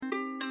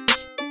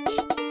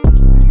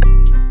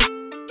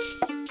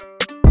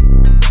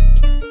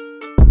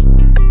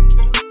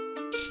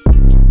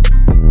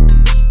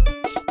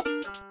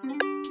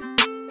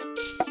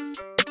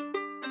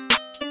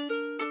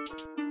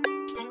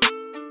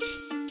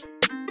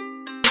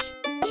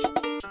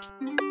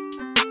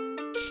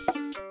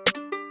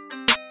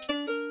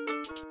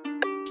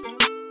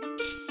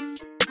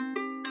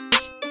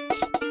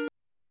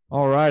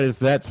All right, it's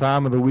that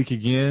time of the week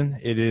again.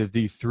 It is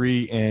the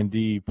 3 and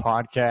D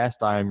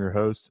podcast. I am your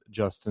host,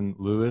 Justin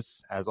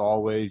Lewis. As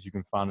always, you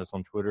can find us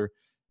on Twitter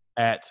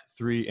at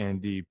 3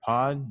 and D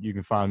pod. You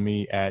can find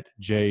me at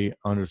J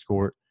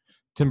underscore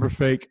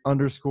Timberfake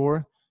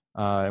underscore.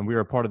 And we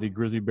are part of the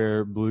Grizzly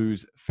Bear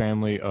Blues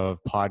family of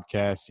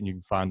podcasts. And you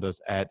can find us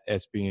at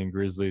SBN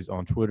Grizzlies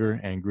on Twitter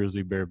and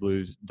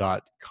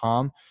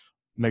grizzlybearblues.com.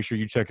 Make sure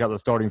you check out the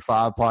Starting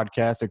Five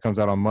podcast that comes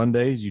out on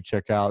Mondays. You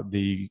check out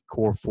the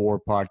Core 4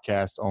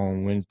 podcast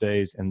on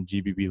Wednesdays and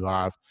GBB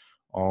Live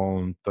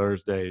on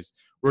Thursdays.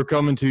 We're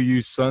coming to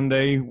you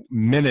Sunday,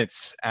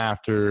 minutes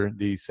after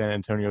the San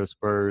Antonio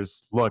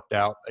Spurs lucked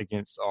out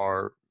against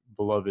our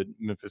beloved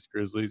Memphis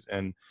Grizzlies.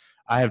 And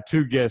I have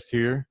two guests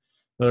here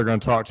that are going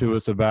to talk to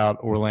us about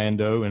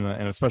Orlando and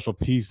a special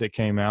piece that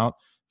came out.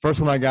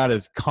 First one I got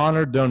is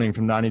Connor Dunning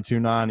from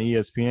 92.9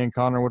 ESPN.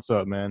 Connor, what's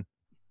up, man?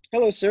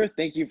 Hello, sir.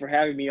 Thank you for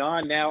having me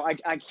on. Now,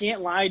 I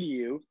can't lie to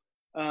you.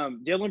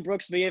 Dillon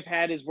Brooks may have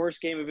had his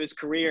worst game of his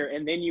career,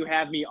 and then you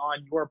have me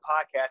on your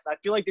podcast. I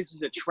feel like this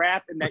is a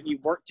trap and that you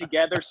work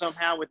together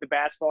somehow with the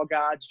basketball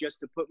gods just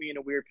to put me in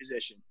a weird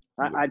position.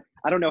 I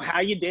don't know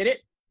how you did it,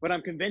 but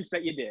I'm convinced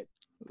that you did.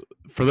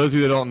 For those of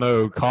you that don't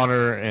know,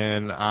 Connor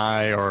and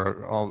I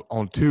are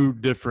on two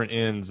different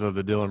ends of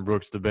the Dillon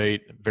Brooks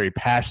debate, very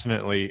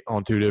passionately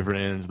on two different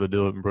ends of the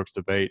Dillon Brooks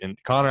debate. And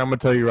Connor, I'm going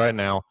to tell you right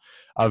now,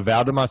 I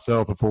vowed to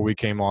myself before we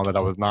came on that I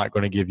was not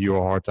going to give you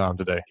a hard time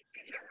today.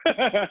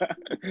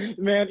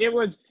 Man,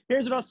 here's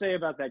what I'll say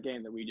about that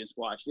game that we just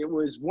watched. It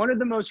was one of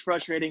the most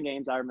frustrating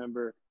games I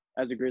remember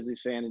as a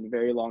Grizzlies fan in a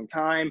very long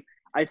time.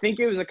 I think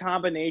it was a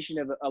combination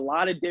of a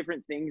lot of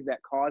different things that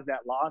caused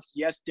that loss.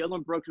 Yes,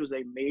 Dillon Brooks was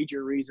a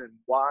major reason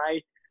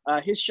why.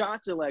 His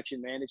shot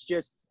selection, man, it's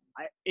just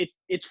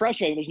it's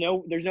frustrating.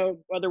 There's no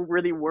other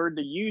really word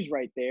to use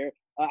right there.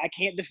 I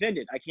can't defend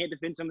it. I can't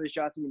defend some of the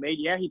shots that he made.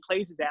 Yeah, he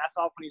plays his ass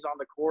off when he's on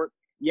the court.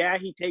 Yeah,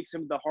 he takes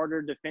some of the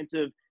harder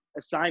defensive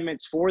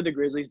assignments for the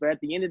Grizzlies. But at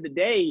the end of the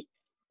day,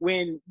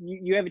 when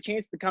you have a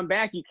chance to come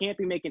back, you can't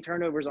be making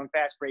turnovers on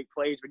fast break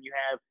plays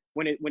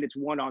when it's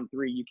 1-on-3.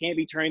 You can't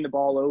be turning the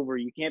ball over.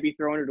 You can't be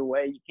throwing it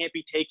away. You can't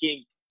be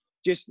taking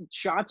just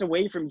shots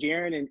away from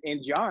Jaren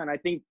and John. I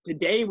think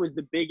today was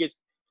the biggest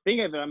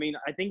thing of it. I mean,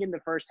 I think in the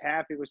first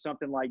half it was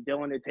something like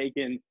Dillon had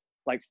taken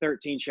like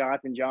 13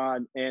 shots and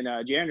John and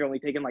Jaren are only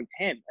taking like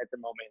 10 at the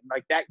moment.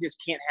 Like that just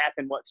can't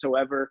happen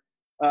whatsoever.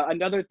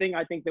 Another thing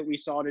I think that we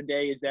saw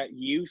today is that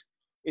youth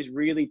is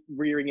really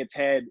rearing its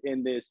head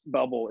in this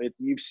bubble.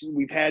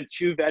 We've had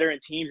two veteran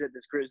teams that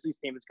this Grizzlies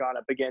team has gone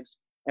up against,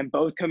 and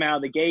both come out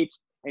of the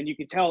gates. And you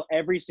can tell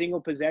every single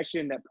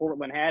possession that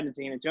Portland had and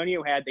San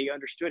Antonio had, they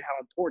understood how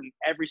important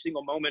every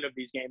single moment of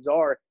these games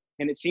are.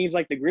 And it seems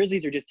like the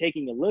Grizzlies are just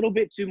taking a little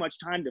bit too much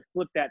time to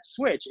flip that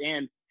switch.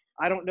 And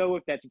I don't know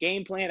if that's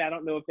game plan. I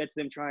don't know if that's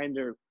them trying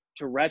to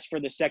rest for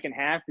the second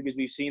half, because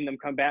we've seen them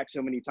come back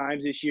so many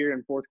times this year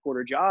in fourth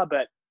quarter job.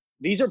 But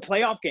these are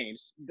playoff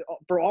games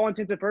for all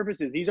intents and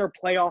purposes. These are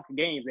playoff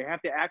games. They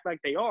have to act like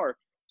they are.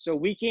 So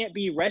we can't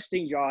be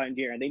resting Ja and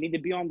Jaren. They need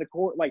to be on the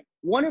court. Like,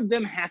 one of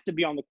them has to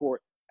be on the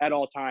court at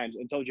all times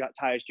until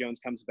Tyus Jones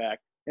comes back.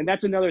 And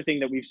that's another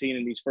thing that we've seen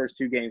in these first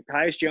two games.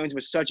 Tyus Jones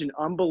was such an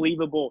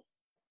unbelievable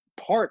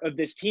part of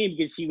this team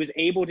because he was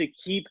able to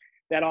keep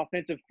that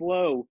offensive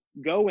flow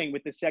going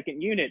with the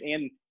second unit.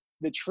 And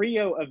the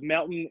trio of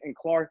Melton and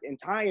Clark and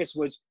Tyus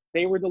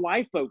they were the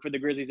lifeboat for the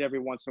Grizzlies every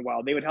once in a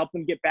while. They would help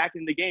them get back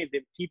in the game.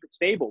 They'd keep it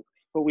stable.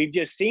 But we've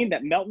just seen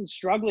that Melton's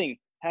struggling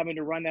having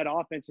to run that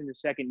offense in the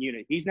second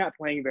unit. He's not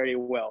playing very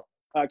well.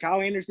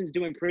 Kyle Anderson's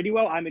doing pretty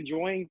well. I'm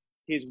enjoying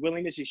his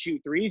willingness to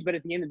shoot threes, but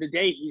at the end of the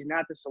day, he's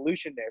not the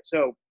solution there.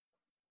 So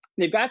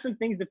they've got some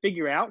things to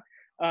figure out,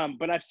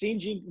 but I've seen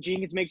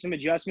Jenkins make some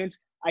adjustments.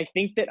 I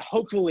think that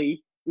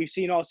hopefully we've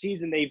seen all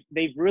season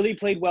they've really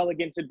played well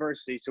against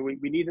adversity. So we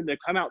need them to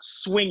come out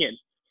swinging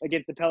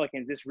against the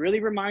Pelicans. This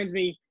really reminds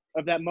me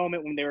of that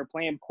moment when they were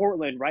playing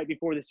Portland right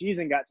before the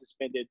season got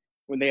suspended,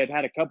 when they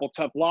had a couple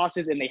tough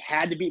losses and they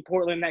had to beat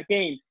Portland in that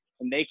game,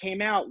 and they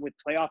came out with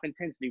playoff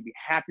intensity. We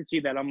have to see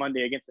that on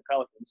Monday against the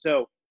Pelicans.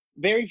 So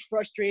very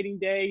frustrating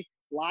day,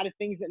 a lot of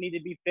things that need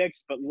to be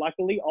fixed, but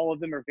luckily all of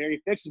them are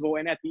very fixable.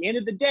 And at the end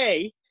of the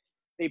day,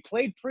 they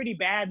played pretty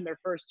bad in their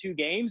first two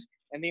games,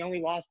 and they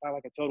only lost by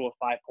like a total of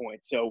 5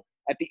 points. So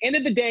at the end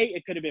of the day,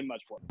 it could have been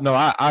much worse. No,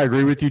 I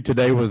agree with you.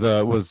 Today was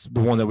the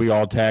one that we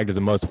all tagged as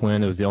a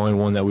must-win. It was the only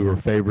one that we were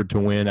favored to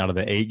win out of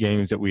the 8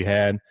 games that we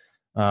had.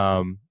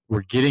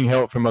 We're getting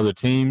help from other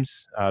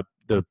teams.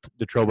 The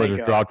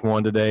Trailblazers dropped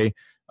one today.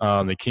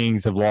 The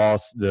Kings have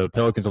lost. The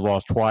Pelicans have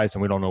lost twice,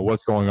 and we don't know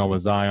what's going on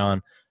with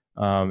Zion.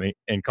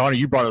 And Connor,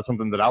 you brought up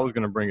something that I was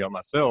going to bring up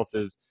myself.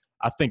 Is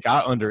I think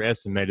I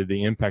underestimated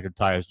the impact of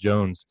Tyus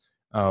Jones.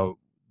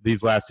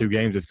 These last 2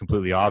 games, it's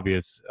completely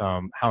obvious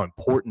how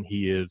important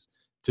he is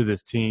to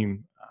this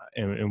team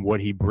and what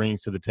he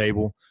brings to the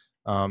table.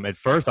 At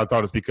first, I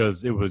thought it's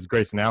because it was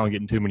Grayson Allen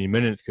getting too many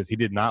minutes, because he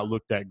did not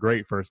look that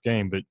great first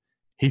game, but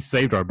he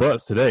saved our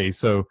butts today.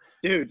 So,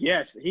 dude,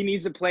 yes, he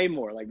needs to play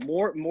more. Like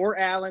more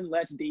Allen,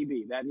 less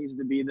DB. That needs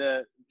to be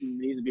the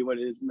needs to be what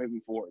it is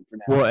moving forward for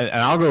now. Well, and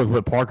I'll go with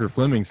what Parker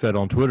Fleming said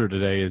on Twitter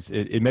today is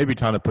it may be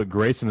time to put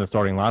Grace in the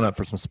starting lineup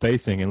for some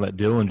spacing and let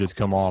Dylan just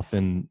come off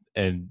and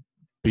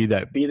be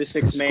the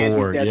sixth man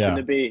he's destined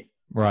to be.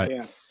 Right.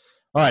 Yeah.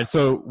 All right,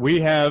 so we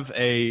have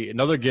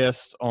another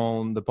guest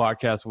on the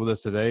podcast with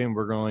us today, and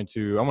I'm going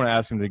to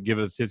ask him to give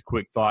us his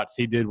quick thoughts.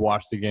 He did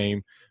watch the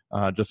game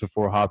just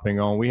before hopping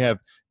on. We have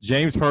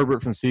James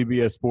Herbert from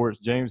CBS Sports.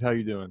 James, how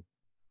you doing?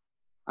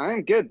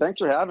 I'm good. Thanks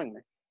for having me.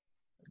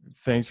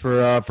 Thanks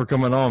for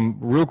coming on.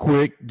 Real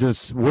quick,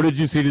 just what did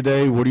you see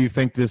today? What do you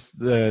think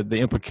the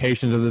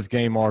implications of this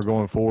game are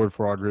going forward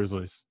for our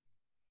Grizzlies?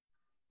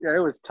 Yeah, it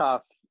was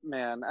tough,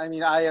 man. I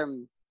mean, I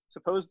am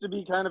supposed to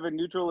be kind of a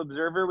neutral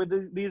observer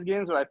with these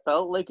games, but I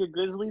felt like a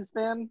Grizzlies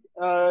fan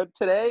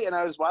today, and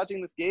I was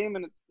watching this game,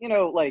 and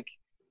it's, like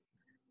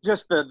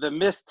just the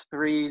missed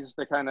threes,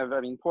 the kind of,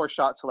 poor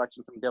shot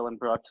selection from Dylan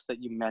Brooks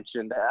that you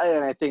mentioned.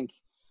 And I think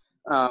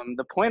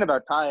the point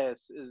about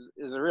Tyus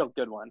is a real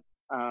good one.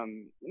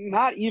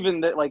 Not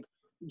even that,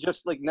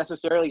 just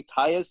necessarily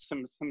Tyus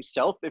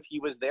himself, if he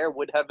was there,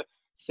 would have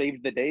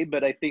saved the day,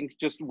 but I think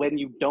just when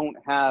you don't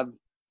have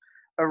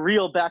a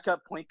real backup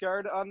point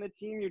guard on the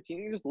team, your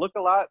team just look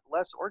a lot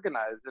less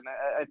organized. And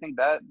I think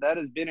that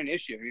has been an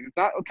issue. It's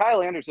not –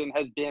 Kyle Anderson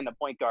has been a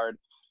point guard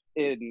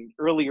in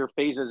earlier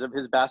phases of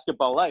his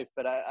basketball life,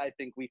 but I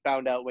think we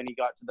found out when he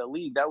got to the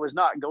league that was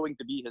not going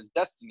to be his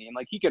destiny.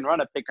 And, he can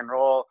run a pick and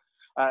roll.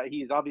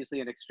 He's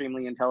obviously an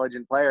extremely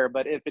intelligent player,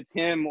 but if it's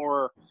him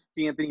or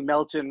D'Anthony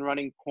Melton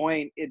running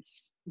point,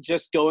 it's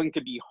just going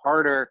to be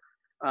harder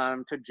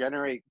to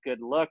generate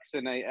good looks.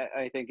 And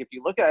I think if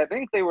you look at it, I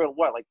think they were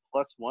 +1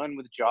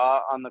 with Ja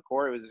on the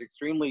court. It was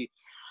extremely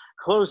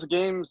close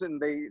games,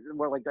 and they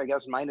were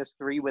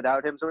 -3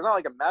 without him. So it's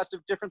not a massive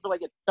difference,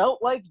 but it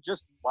felt like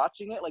just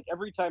watching it,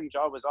 every time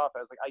Ja was off, I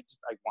was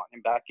I want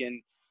him back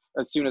in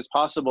as soon as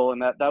possible.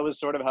 And that was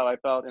sort of how I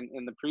felt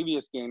in the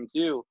previous game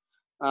too.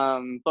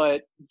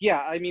 But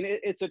yeah,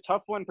 it's a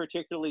tough one,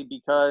 particularly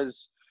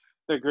because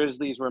the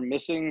Grizzlies were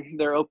missing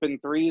their open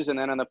threes. And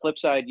then on the flip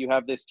side, you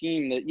have this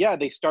team that,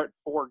 they start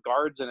 4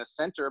 guards and a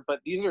center, but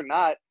these are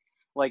not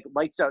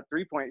lights out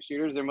 3-point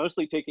shooters. They're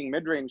mostly taking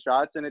mid-range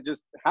shots. And it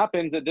just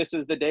happens that this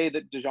is the day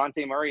that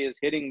DeJounte Murray is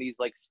hitting these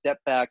step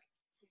back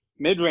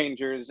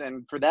mid-rangers.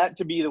 And for that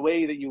to be the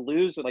way that you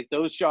lose, or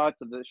those shots,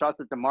 the shots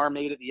that DeMar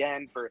made at the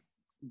end for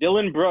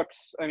Dylan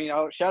Brooks.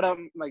 I'll shout out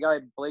my guy,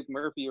 Blake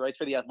Murphy, who writes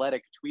for The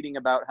Athletic, tweeting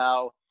about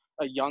how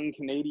a young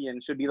Canadian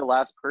should be the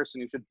last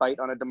person who should bite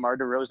on a DeMar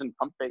DeRozan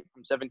pump fake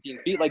from 17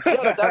 feet.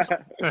 That's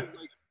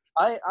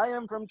I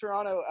am from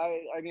Toronto.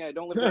 I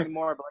don't live there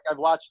anymore, but I've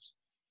watched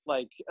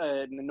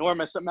an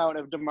enormous amount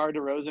of DeMar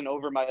DeRozan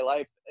over my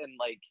life, and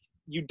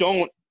you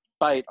don't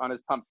bite on his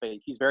pump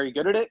fake. He's very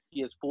good at it.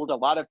 He has fooled a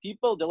lot of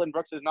people. Dylan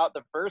Brooks is not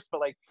the first,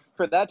 but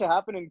for that to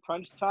happen in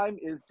crunch time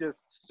is just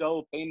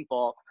so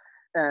painful.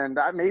 And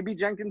maybe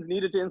Jenkins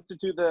needed to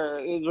institute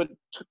is what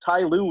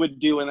Ty Lue would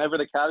do whenever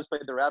the Cavs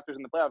played the Raptors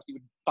in the playoffs. He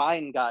would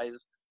fine guys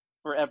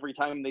for every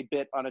time they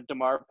bit on a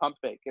DeMar pump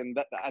fake. And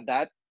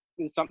that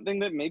is something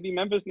that maybe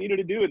Memphis needed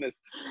to do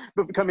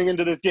coming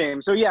into this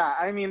game. So, yeah,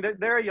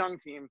 they're a young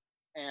team.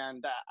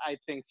 And I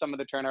think some of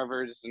the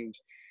turnovers and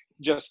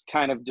just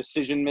kind of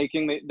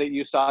decision-making that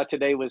you saw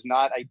today was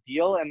not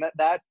ideal. And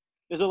that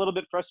is a little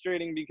bit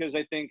frustrating because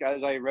I think,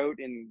 as I wrote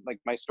in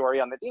my story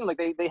on the team,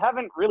 they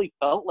haven't really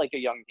felt like a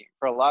young team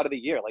for a lot of the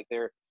year.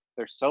 They're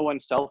so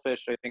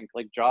unselfish. I think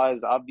Ja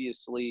is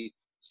obviously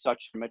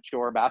such a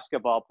mature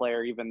basketball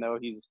player, even though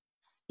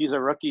he's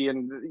a rookie,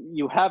 and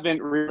you haven't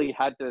really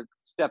had to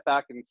step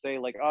back and say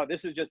oh,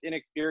 this is just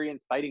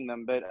inexperience biting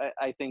them. But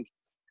I think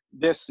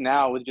this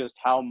now, with just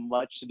how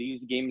much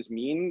these games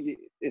mean,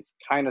 it's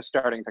kind of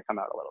starting to come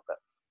out a little bit.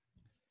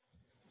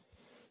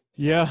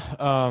 Yeah,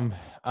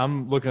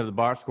 I'm looking at the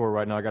box score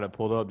right now. I got it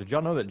pulled up. Did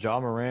y'all know that Ja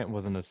Morant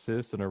was an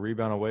assist and a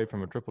rebound away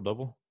from a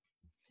triple-double?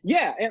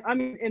 Yeah,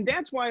 and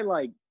that's why,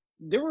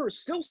 there were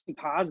still some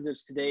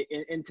positives today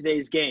in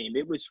today's game.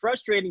 It was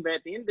frustrating, but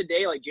at the end of the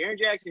day, Jaren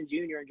Jackson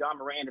Jr. and Ja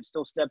Morant have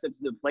still stepped up to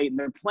the plate, and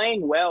they're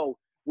playing well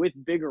with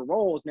bigger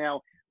roles.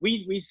 Now,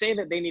 we say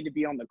that they need to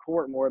be on the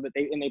court more, but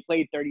they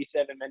played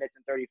 37 minutes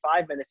and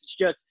 35 minutes. It's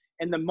just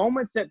in the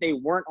moments that they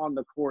weren't on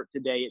the court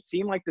today, it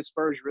seemed like the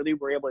Spurs really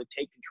were able to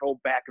take control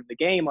back of the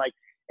game.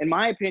 In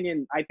my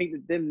opinion, I think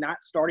that them not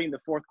starting the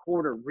fourth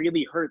quarter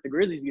really hurt the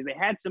Grizzlies because they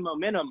had some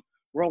momentum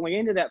rolling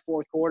into that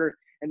fourth quarter,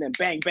 and then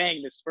bang,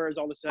 bang, the Spurs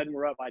all of a sudden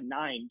were up by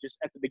 9 just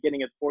at the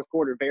beginning of the fourth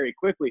quarter very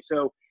quickly.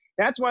 So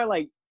that's why,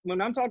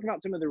 when I'm talking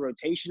about some of the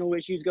rotational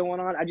issues going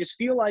on, I just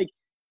feel like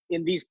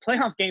in these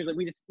playoff games,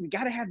 we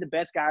got to have the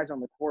best guys on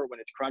the court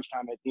when it's crunch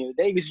time at the end of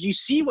the day, because you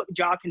see what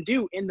Ja can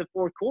do in the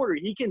fourth quarter.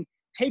 He can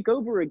take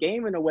over a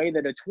game in a way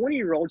that a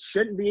 20-year-old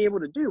shouldn't be able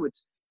to do.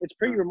 It's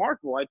pretty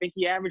remarkable. I think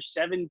he averaged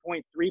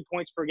 7.3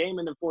 points per game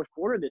in the fourth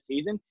quarter this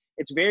season.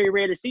 It's very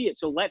rare to see it.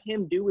 So let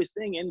him do his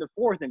thing in the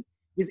fourth. And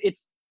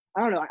it's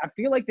I don't know. I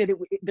feel like that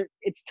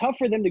it's tough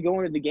for them to go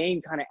into the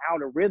game kind of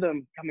out of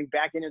rhythm coming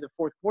back into the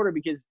fourth quarter,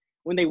 because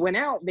when they went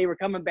out, they were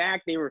coming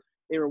back. They were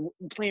They were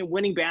playing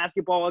winning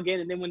basketball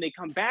again. And then when they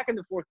come back in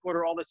the fourth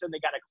quarter, all of a sudden they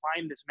got to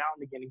climb this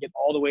mountain again and get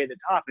all the way to the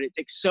top. And it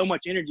takes so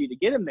much energy to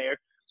get them there.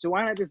 So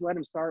why not just let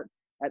them start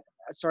at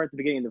the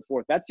beginning of the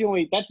fourth? That's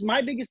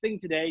my biggest thing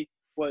today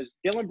was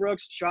Dylan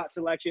Brooks' shot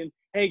selection.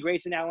 Hey,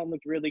 Grayson Allen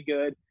looked really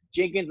good.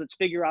 Jenkins, let's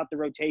figure out the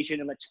rotation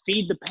and let's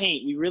feed the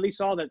paint. We really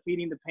saw that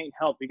feeding the paint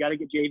helped. We got to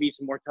get JV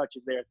some more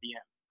touches there at the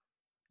end.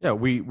 Yeah,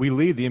 we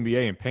lead the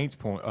NBA in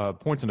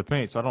points in the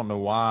paint, so I don't know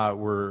why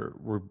we're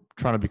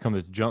trying to become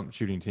this jump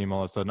shooting team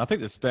all of a sudden. I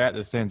think the stat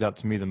that stands out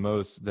to me the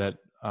most that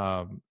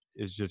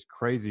is just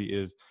crazy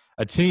is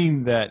a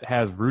team that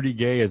has Rudy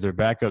Gay as their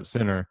backup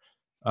center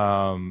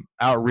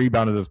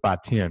out-rebounded us by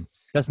 10.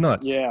 That's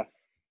nuts. Yeah,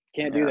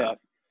 can't do that.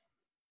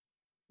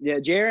 Yeah,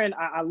 Jaren,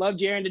 I love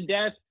Jaren to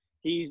death.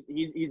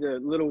 He's a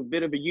little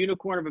bit of a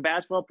unicorn of a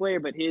basketball player,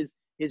 but his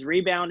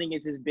rebounding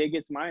is his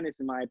biggest minus,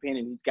 in my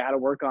opinion. He's got to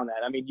work on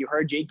that. I mean, you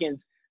heard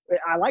Jenkins.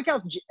 I like how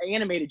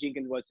animated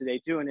Jenkins was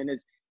today, too. And then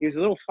he was a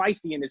little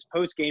feisty in his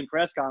post-game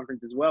press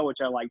conference as well,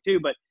 which I like, too.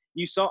 But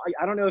you saw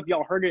 – I don't know if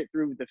y'all heard it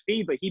through the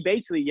feed, but he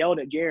basically yelled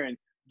at Jaren,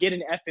 get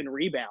an effing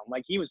rebound.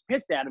 Like, he was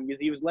pissed at him because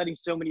he was letting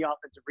so many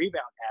offensive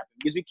rebounds happen.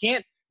 Because we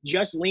can't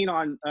just lean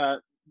on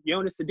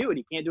Jonas to do it.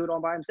 He can't do it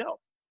all by himself.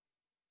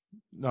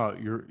 No,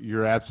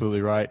 you're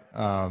absolutely right.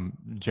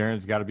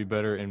 Jaren's got to be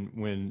better. And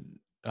when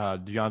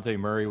Dejounte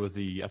Murray was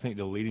I think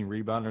the leading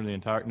rebounder in the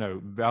entire – no,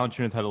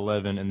 Valanciunas had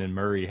 11 and then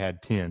Murray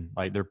had 10.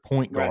 Like their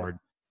point guard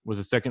was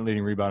the second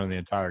leading rebounder in the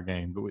entire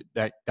game.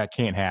 But that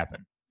can't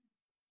happen.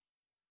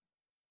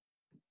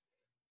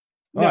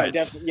 No, right.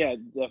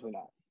 Definitely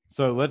not.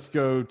 So let's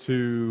go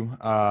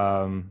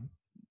to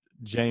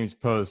James'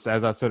 post.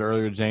 As I said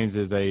earlier, James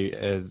is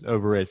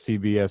over at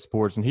CBS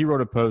Sports, and he wrote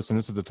a post, and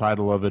this is the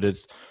title of it.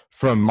 It's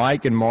From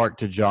Mike and Mark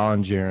to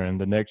John Jaren.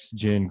 The next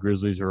gen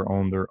Grizzlies are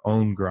on their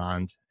own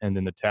grind. And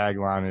then the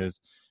tagline is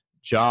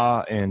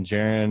Ja and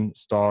Jaren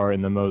star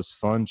in the most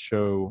fun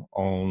show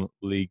on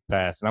League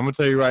Pass. And I'm going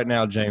to tell you right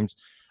now, James,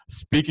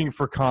 speaking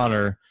for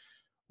Connor,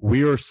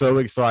 we are so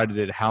excited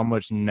at how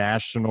much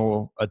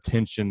national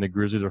attention the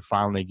Grizzlies are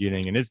finally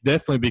getting. And it's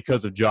definitely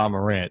because of Ja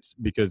Morant,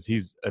 because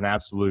he's an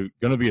absolute –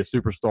 going to be a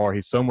superstar.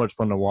 He's so much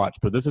fun to watch.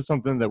 But this is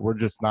something that we're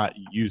just not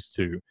used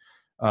to.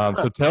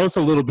 So tell us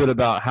a little bit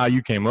about how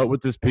you came up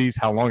with this piece,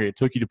 how long it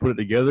took you to put it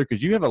together,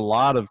 because you have a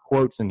lot of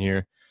quotes in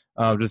here.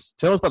 Just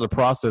tell us about the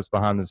process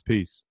behind this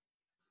piece.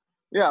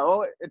 Yeah,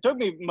 well, it took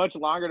me much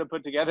longer to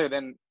put together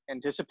than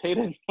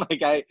anticipated.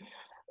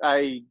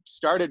 I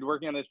started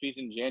working on this piece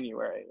in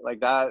January.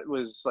 Like that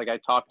was like I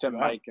talked to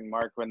Mike and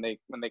Mark when they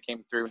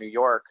came through New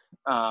York.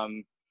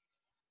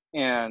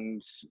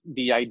 And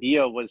the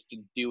idea was to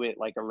do it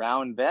like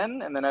around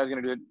then, and then I was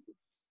going to do it.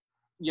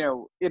 You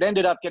know, it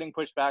ended up getting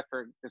pushed back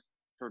for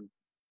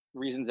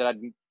reasons that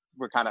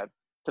were kind of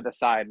to the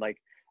side, like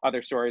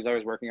other stories I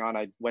was working on.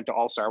 I went to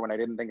All-Star when I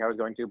didn't think I was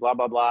going to, blah,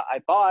 blah, blah. I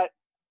thought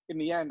in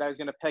the end I was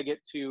going to peg it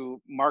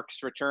to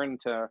Mark's return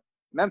to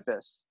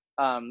Memphis.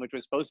 Which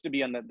was supposed to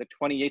be on the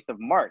 28th of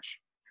March.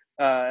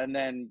 And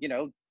then, you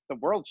know, the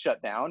world shut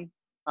down.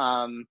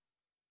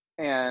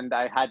 And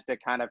I had to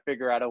kind of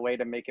figure out a way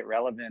to make it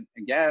relevant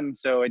again.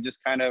 So I just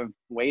kind of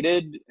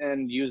waited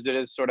and used it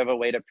as sort of a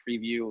way to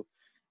preview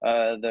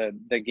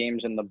the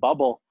games in the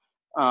bubble.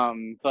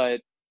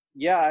 But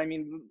yeah, I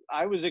mean,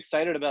 I was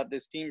excited about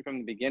this team from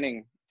the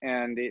beginning.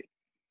 And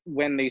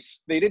when they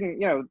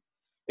didn't, you know,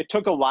 it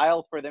took a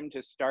while for them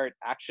to start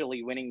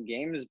actually winning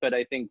games. But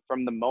I think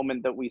from the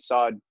moment that we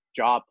saw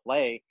Ja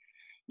play,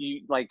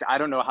 I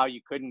don't know how you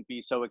couldn't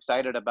be so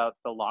excited about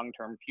the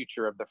long-term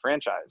future of the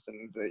franchise.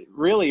 And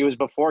really, it was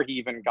before he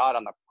even got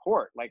on the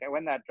court. Like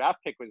when that draft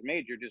pick was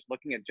made, you're just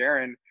looking at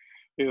Jaren,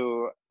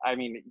 who, I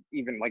mean,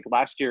 even like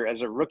last year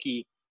as a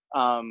rookie,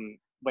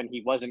 when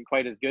he wasn't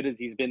quite as good as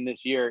he's been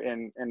this year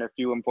in a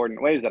few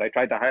important ways that I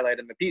tried to highlight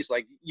in the piece,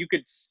 like you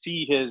could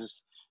see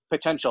his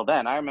potential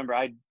then. I remember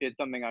I did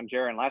something on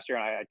Jaren last year,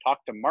 and I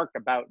talked to Mark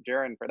about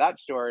Jaren for that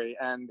story.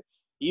 And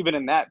even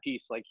in that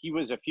piece, like he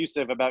was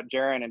effusive about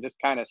Jaren and just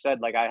kind of said,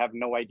 like, I have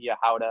no idea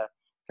how to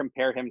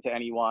compare him to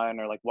anyone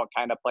or like what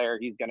kind of player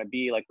he's going to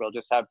be. Like, we'll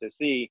just have to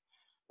see.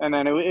 And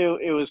then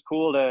it was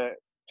cool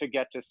to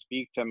get to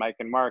speak to Mike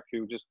and Mark,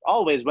 who just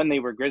always, when they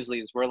were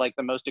Grizzlies, were like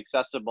the most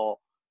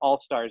accessible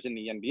all-stars in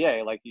the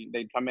NBA. Like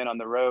they'd come in on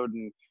the road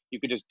and you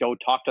could just go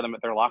talk to them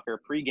at their locker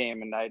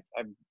pregame. And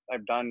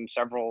I've done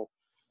several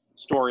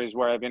stories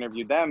where I've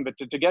interviewed them, but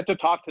to get to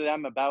talk to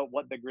them about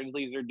what the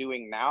Grizzlies are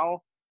doing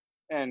now,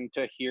 and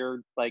to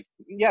hear like,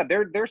 yeah,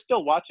 they're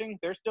still watching,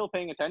 they're still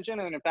paying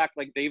attention. And in fact,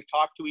 like they've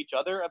talked to each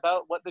other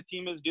about what the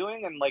team is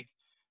doing. And like,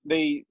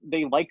 they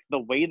like the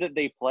way that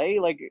they play.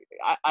 Like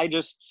I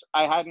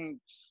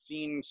hadn't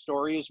seen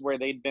stories where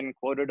they'd been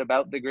quoted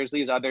about the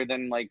Grizzlies other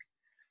than like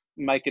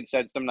Mike had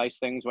said some nice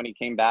things when he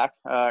came back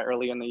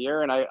early in the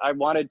year. And I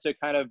wanted to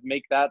kind of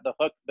make that the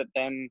hook, but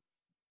then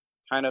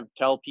kind of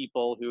tell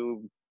people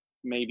who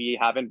maybe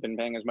haven't been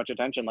paying as much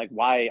attention, like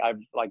why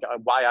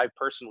I've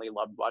personally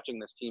loved watching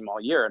this team all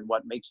year and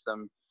what makes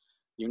them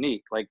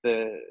unique. Like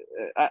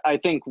I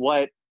think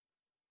what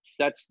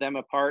sets them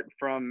apart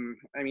from,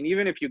 I mean,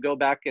 even if you go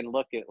back and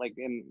look at like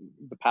in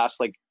the past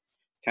like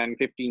 10,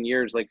 15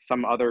 years, like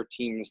some other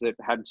teams that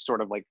had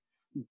sort of like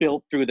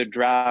built through the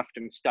draft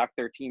and stacked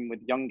their team with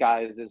young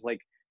guys, is like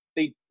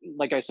they,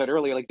 like I said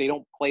earlier, like they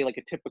don't play like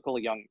a typical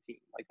young team.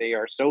 Like they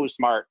are so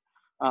smart.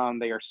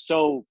 They are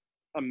so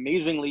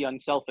amazingly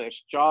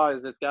unselfish. Jaw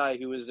is this guy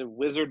who is a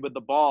wizard with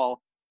the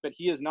ball, but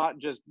he is not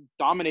just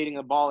dominating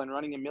the ball and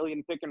running a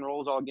million pick and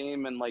rolls all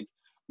game and like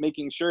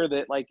making sure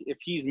that like if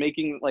he's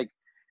making like,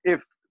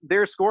 if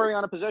they're scoring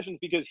on a possession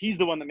because he's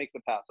the one that makes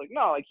the pass. Like,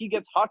 no, like he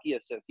gets hockey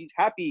assists. He's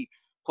happy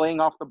playing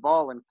off the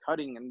ball and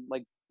cutting, and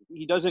like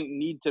he doesn't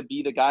need to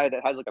be the guy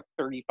that has like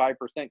a 35%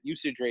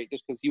 usage rate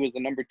just because he was the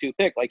number 2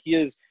 pick. Like he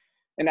is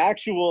an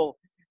actual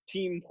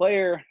team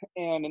player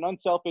and an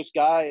unselfish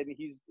guy, and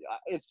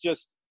it's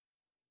just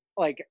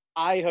like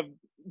I have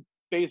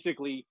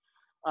basically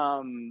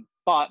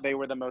thought they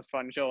were the most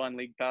fun show on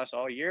League Pass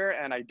all year,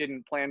 and I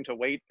didn't plan to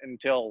wait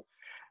until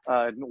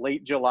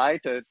late July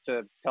to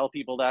tell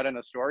people that in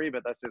a story,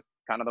 but that's just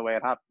kind of the way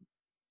it happened.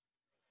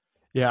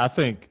 Yeah, I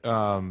think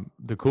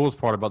the coolest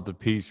part about the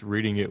piece,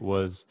 reading it,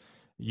 was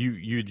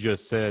you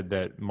just said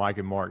that Mike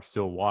and Mark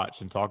still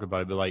watch and talk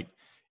about it, but like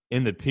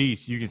in the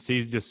piece, you can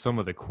see just some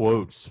of the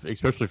quotes,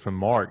 especially from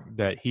Mark,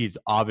 that he's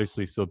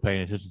obviously still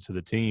paying attention to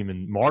the team.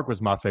 And Mark was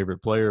my favorite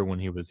player when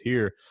he was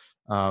here.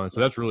 So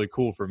that's really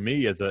cool for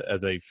me as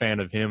a fan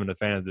of him and a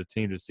fan of the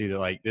team to see that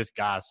like this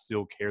guy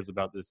still cares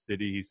about this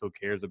city. He still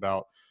cares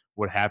about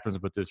what happens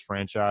with this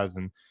franchise.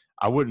 And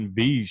I wouldn't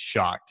be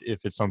shocked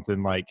if it's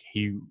something like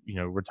he,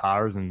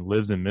 retires and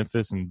lives in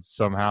Memphis and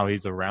somehow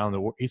he's around the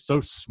world. He's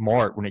so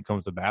smart when it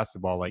comes to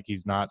basketball. Like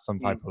he's not some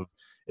type of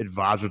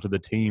advisor to the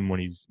team when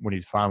he's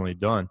finally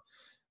done.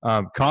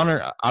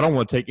 Connor, I don't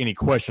want to take any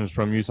questions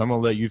from you, so I'm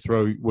going to let you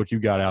throw what you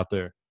got out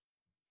there.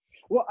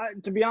 Well,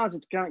 to be honest,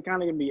 it's kind of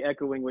going to be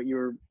echoing what you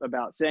were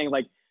about saying.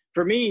 Like,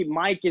 for me,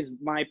 Mike is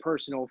my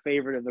personal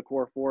favorite of the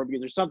core 4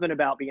 because there's something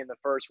about being the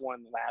first one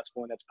and the last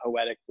one that's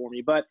poetic for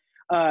me. But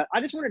I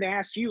just wanted to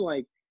ask you,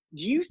 like,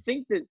 do you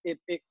think that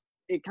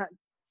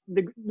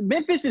the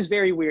Memphis is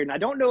very weird? And I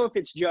don't know if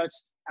it's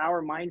just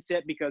our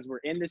mindset because we're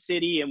in the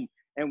city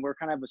and we're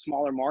kind of a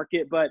smaller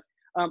market. But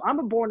I'm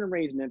a born and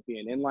raised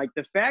Memphian. And, like,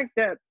 the fact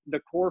that the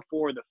core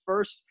 4, the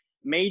first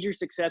major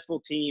successful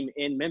team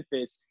in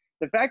Memphis,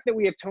 the fact that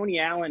we have Tony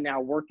Allen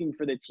now working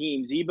for the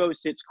team, Zebo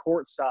sits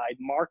courtside,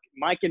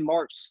 Mike and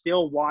Mark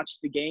still watch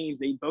the games.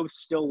 They both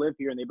still live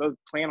here and they both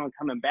plan on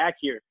coming back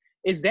here.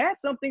 Is that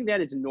something that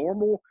is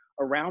normal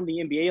around the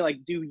NBA? Like,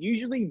 do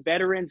usually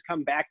veterans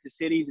come back to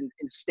cities and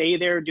stay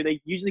there? Do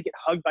they usually get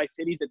hugged by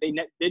cities that they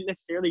didn't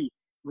necessarily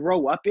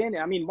grow up in?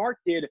 I mean, Mark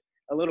did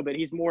a little bit.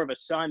 He's more of a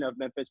son of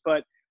Memphis,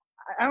 but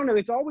I don't know.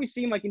 It's always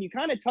seemed like, and you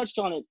kind of touched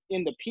on it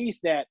in the piece,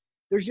 that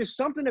there's just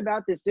something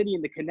about this city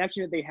and the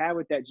connection that they have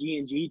with that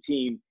G&G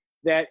team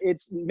that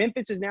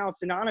Memphis is now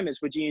synonymous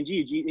with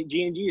G&G.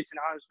 G&G is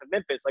synonymous with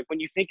Memphis. Like when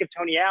you think of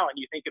Tony Allen,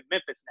 you think of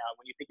Memphis now.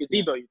 When you think of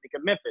Zebo, you think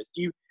of Memphis.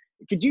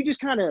 Could you just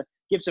kind of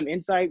give some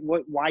insight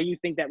why you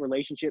think that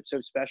relationship's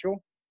so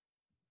special?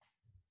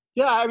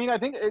 Yeah, I mean, I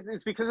think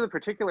it's because of the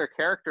particular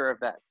character of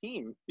that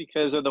team,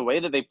 because of the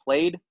way that they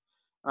played.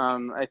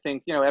 I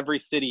think, every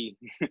city,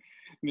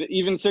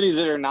 even cities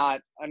that are not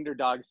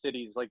underdog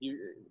cities, like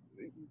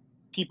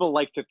people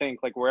like to think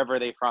like wherever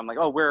they're from, like,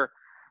 oh,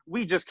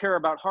 we just care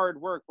about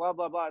hard work, blah,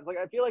 blah, blah. It's like,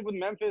 I feel like with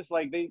Memphis,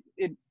 like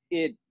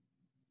it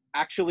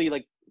actually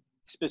like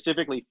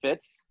specifically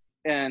fits,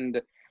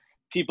 and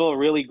people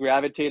really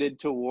gravitated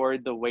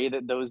toward the way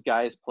that those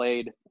guys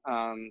played,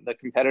 the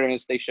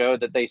competitiveness they showed,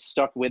 that they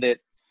stuck with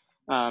it,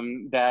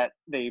 that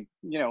they,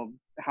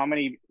 how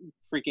many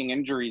freaking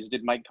injuries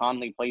did Mike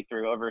Conley play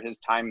through over his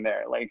time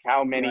there? Like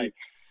how many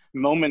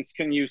moments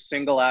can you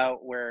single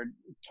out where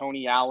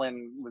Tony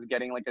Allen was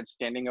getting like a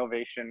standing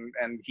ovation,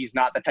 and he's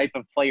not the type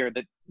of player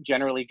that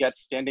generally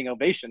gets standing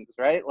ovations,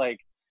 right? Like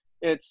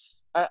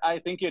I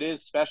think it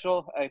is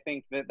special. I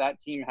think that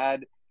team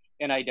had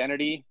an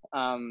identity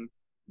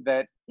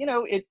that,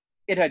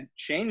 it had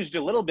changed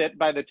a little bit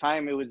by the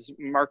time it was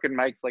Mark and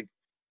Mike's like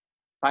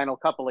final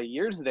couple of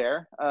years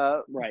there.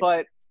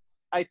 But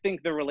I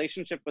think the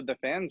relationship with the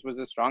fans was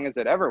as strong as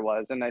it ever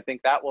was. And I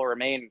think that will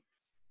remain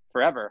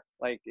forever.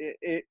 Like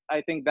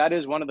I think that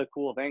is one of the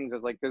cool things,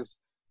 is like, because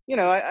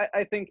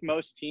I think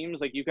most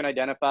teams, like, you can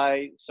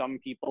identify some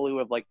people who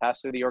have like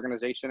passed through the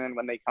organization, and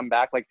when they come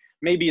back, like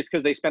maybe it's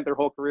because they spent their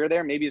whole career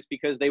there, maybe it's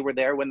because they were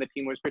there when the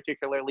team was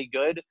particularly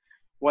good,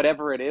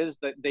 whatever it is,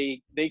 that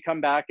they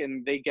come back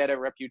and they get a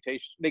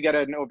reputation, they get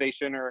an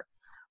ovation or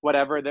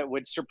whatever that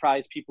would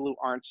surprise people who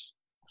aren't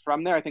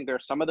from there. I think there are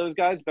some of those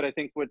guys, but I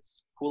think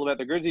what's cool about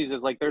the Grizzlies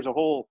is like there's a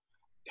whole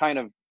kind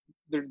of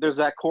there's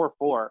that core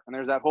 4 and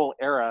there's that whole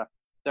era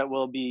that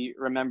will be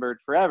remembered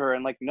forever.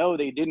 And like, no,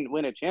 they didn't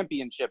win a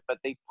championship, but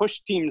they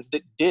pushed teams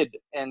that did.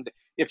 And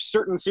if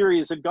certain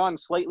series had gone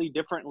slightly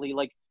differently,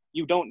 like,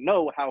 you don't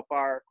know how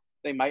far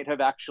they might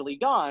have actually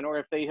gone, or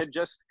if they had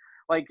just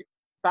like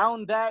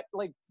found that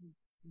like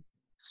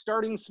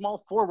starting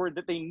small forward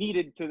that they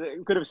needed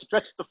could have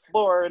stretched the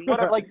floor and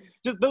whatever. Like,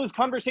 just those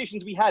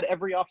conversations we had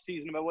every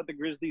offseason about what the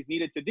Grizzlies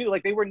needed to do.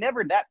 Like, they were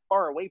never that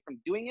far away from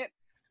doing it.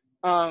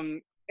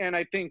 And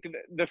I think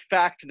the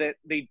fact that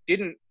they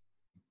didn't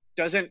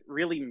doesn't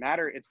really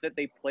matter. It's that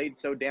they played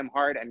so damn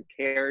hard and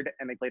cared,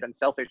 and they played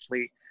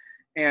unselfishly,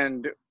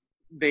 and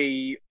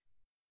they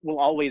will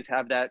always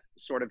have that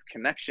sort of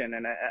connection.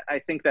 And I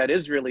think that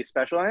is really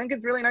special. I think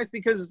it's really nice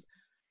because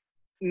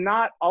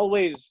not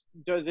always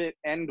does it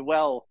end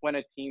well when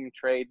a team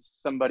trades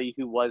somebody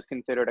who was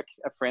considered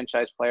a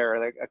franchise player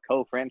or like a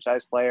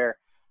co-franchise player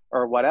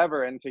or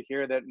whatever. And to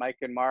hear that Mike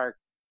and Mark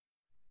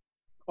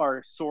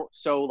are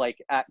so like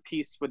at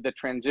peace with the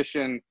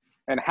transition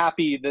and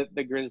happy that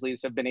the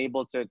Grizzlies have been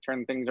able to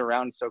turn things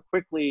around so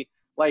quickly,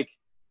 like,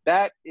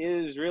 that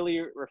is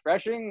really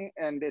refreshing.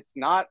 And it's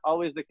not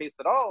always the case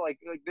at all. Like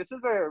this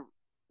is a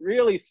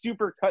really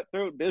super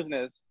cutthroat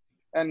business.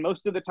 And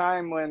most of the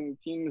time when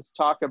teams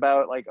talk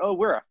about like, oh,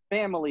 we're a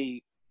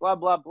family, blah,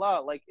 blah, blah,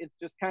 like it's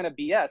just kind of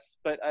BS.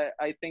 But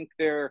I think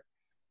there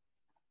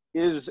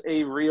is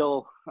a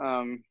real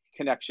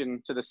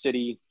connection to the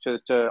city,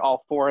 to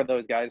all four of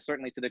those guys,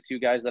 certainly to the two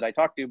guys that I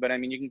talked to. But I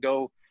mean, you can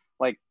go,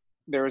 like,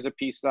 there was a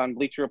piece on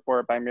Bleacher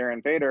Report by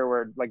Miriam Fader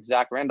where like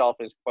Zach Randolph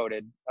is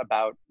quoted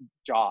about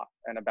Ja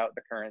and about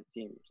the current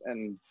teams.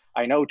 And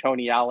I know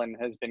Tony Allen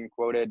has been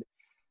quoted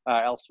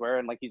elsewhere,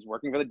 and like he's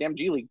working for the damn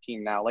G League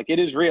team now. Like, it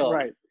is real,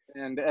 Right?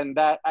 And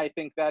that, I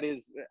think that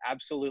is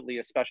absolutely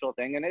a special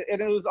thing. And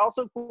it was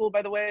also cool,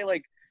 by the way,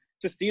 like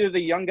to see that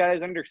the young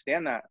guys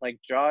understand that. Like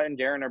Ja and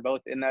Darren are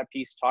both in that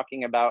piece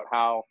talking about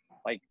how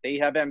like they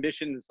have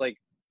ambitions. Like,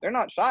 they're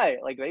not shy.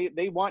 Like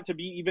they want to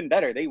be even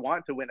better. They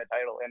want to win a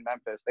title in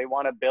Memphis. They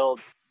want to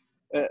build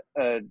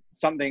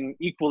something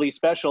equally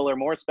special or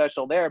more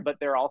special there. But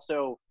they're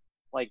also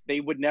like, they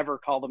would never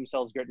call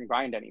themselves grit and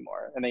grind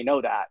anymore, and they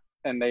know that.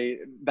 And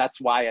that's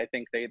why I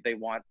think they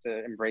want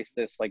to embrace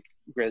this like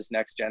Grizz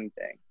next gen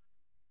thing.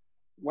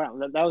 Wow,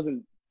 that was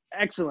an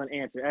excellent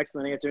answer.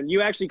 And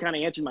you actually kind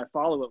of answered my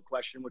follow-up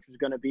question, which was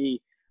going to be,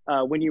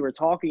 when you were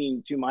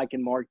talking to Mike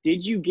and Mark,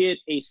 did you get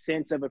a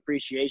sense of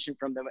appreciation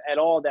from them at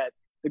all that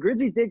the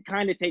Grizzlies did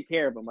kind of take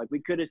care of them? Like, we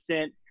could have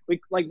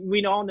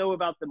we all know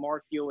about the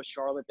Mark deal with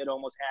Charlotte that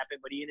almost happened,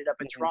 but he ended up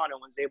in Toronto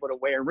and was able to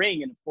wear a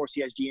ring. And of course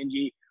he has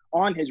GNG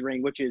on his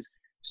ring, which is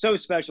so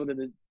special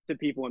to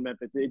people in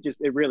Memphis.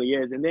 It really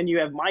is. And then you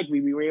have Mike.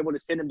 We were able to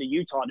send him to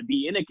Utah to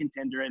be in a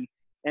contender,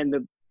 and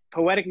the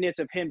poeticness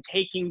of him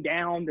taking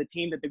down the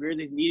team that the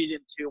Grizzlies needed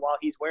him to while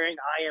he's wearing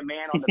I Am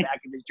Man on the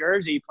back of his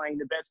jersey, playing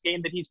the best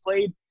game that he's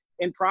played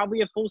in probably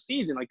a full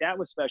season. Like, that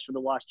was special to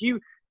watch. Did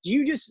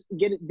you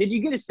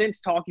get a sense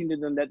talking to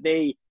them that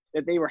they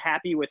were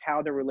happy with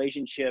how the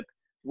relationship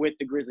with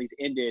the Grizzlies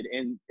ended?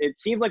 And it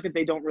seemed like that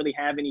they don't really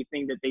have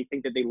anything that they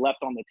think that they left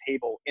on the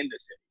table in the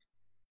city.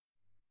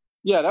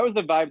 Yeah, that was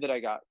the vibe that I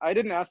got. I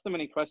didn't ask them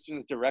any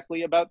questions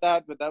directly about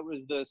that, but that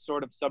was the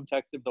sort of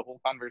subtext of the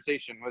whole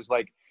conversation, was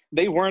like,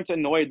 they weren't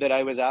annoyed that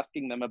I was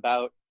asking them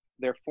about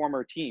their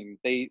former team.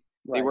 They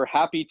were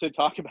happy to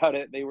talk about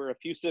it. They were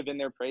effusive in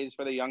their praise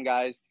for the young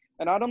guys.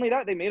 And not only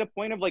that, they made a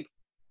point of like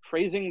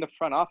praising the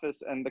front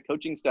office and the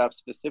coaching staff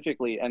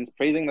specifically, and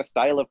praising the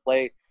style of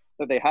play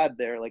that they had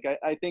there. Like,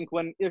 I think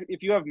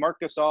if you have Marc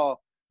Gasol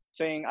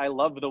saying, I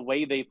love the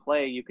way they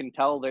play, you can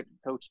tell that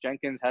Coach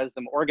Jenkins has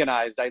them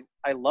organized.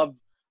 I love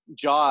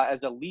Ja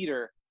as a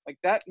leader. Like,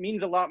 that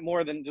means a lot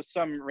more than just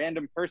some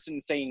random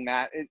person saying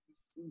that.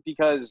 It's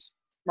because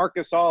Marc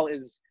Gasol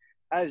is,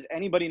 as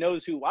anybody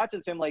knows who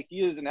watches him, like,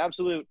 he is an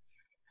absolute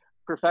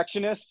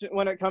perfectionist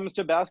when it comes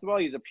to basketball.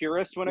 He's a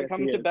purist when it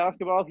comes to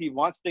basketball. He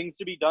wants things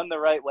to be done the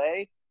right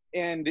way.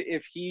 And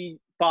if he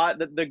thought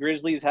that the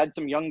Grizzlies had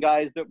some young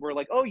guys that were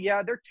like, oh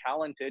yeah, they're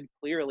talented,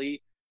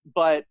 clearly,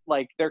 but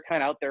like they're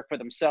kind of out there for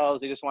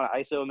themselves, they just want to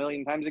ISO a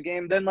million times a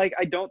game, then like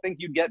I don't think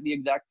you'd get the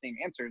exact same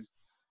answers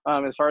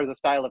as far as the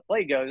style of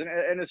play goes.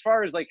 And as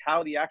far as like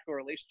how the actual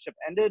relationship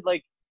ended,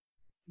 like,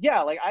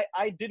 yeah, like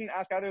I didn't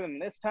ask either of them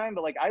this time,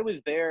 but like I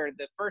was there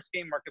the first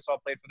game Marc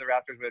Gasol played for the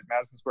Raptors with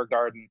Madison Square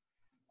Garden.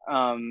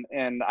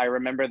 And I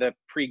remember the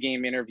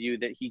pregame interview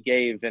that he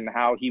gave and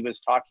how he was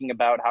talking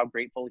about how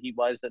grateful he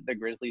was that the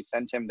Grizzlies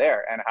sent him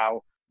there, and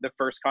how the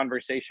first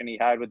conversation he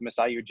had with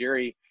Masai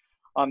Ujiri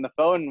on the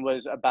phone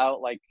was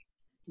about like,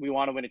 we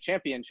want to win a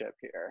championship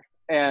here.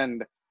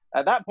 And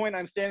at that point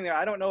I'm standing there.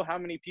 I don't know how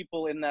many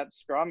people in that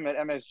scrum at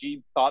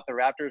MSG thought the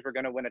Raptors were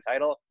going to win a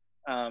title.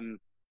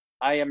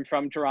 I am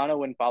from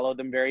Toronto and followed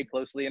them very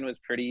closely and was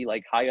pretty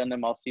like high on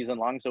them all season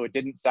long. So it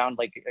didn't sound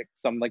like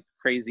some like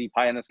crazy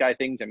pie in the sky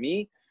thing to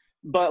me.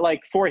 But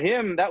like for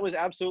him, that was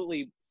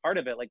absolutely part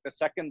of it. Like the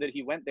second that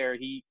he went there,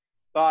 he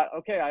thought,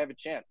 okay, I have a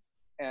chance.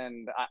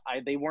 And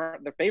they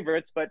weren't the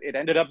favorites, but it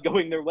ended up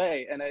going their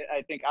way. And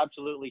I think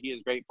absolutely he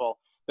is grateful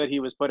that he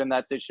was put in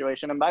that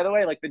situation. And by the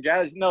way, like the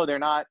Jazz, no, they're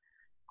not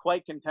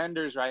quite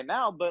contenders right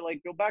now, but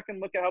like go back and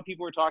look at how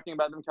people were talking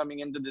about them coming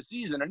into the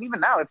season. And even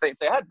now, if they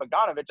had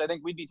Bogdanovic, I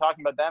think we'd be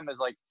talking about them as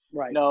like,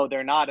 no,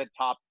 they're not a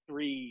top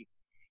 3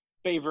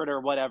 favorite or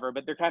whatever,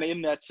 but they're kind of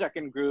in that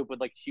second group with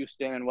like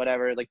Houston and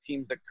whatever, like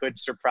teams that could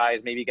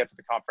surprise, maybe get to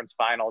the conference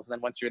finals. And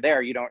then once you're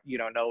there, you don't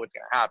know what's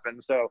going to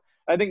happen. So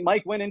I think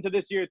Mike went into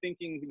this year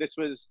thinking this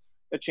was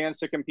a chance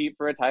to compete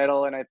for a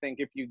title. And I think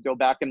if you go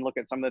back and look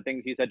at some of the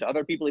things he said to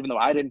other people, even though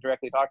I didn't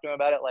directly talk to him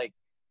about it, like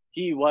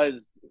he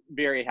was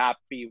very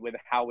happy with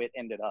how it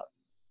ended up,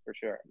 for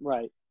sure.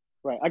 Right.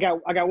 I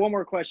got one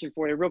more question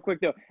for you real quick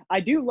though. I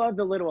do love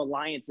the little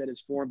alliance that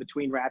is formed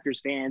between Raptors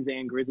fans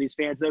and Grizzlies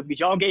fans though,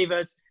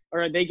 because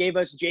they gave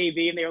us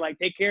JV and they were like,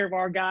 take care of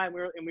our guy.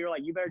 And we were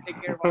like, you better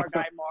take care of our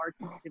guy, Mark.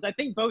 Because I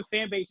think both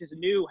fan bases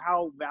knew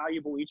how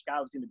valuable each guy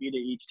was going to be to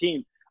each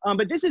team.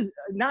 But this is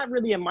not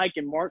really a Mike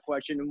and Mark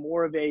question,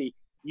 more of a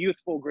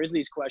youthful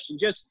Grizzlies question.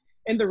 Just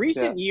in the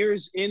recent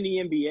years in the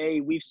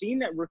NBA, we've seen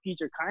that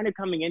rookies are kind of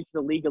coming into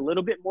the league a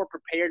little bit more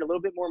prepared, a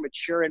little bit more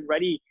mature and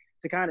ready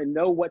to kind of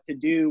know what to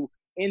do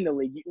in the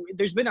league.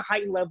 There's been a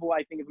heightened level,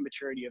 I think, of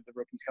maturity of the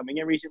rookies coming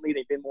in recently.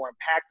 They've been more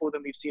impactful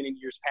than we've seen in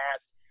years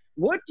past.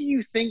 What do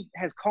you think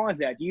has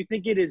caused that? Do you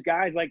think it is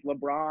guys like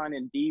LeBron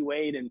and D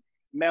Wade and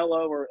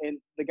Melo and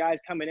the guys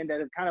coming in that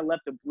have kind of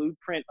left a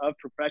blueprint of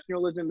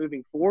professionalism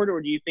moving forward?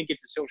 Or do you think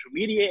it's a social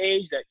media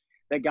age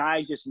that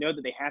guys just know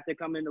that they have to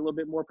come in a little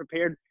bit more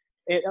prepared?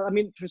 I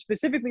mean,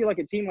 specifically like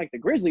a team like the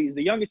Grizzlies,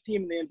 the youngest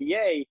team in the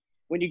NBA,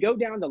 when you go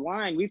down the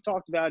line, we've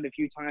talked about it a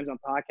few times on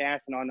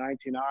podcasts and on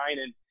 929,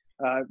 and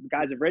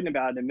guys have written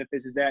about it in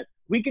Memphis, is that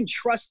we can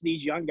trust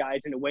these young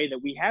guys in a way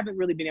that we haven't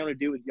really been able to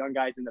do with young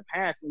guys in the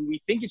past. And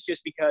we think it's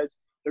just because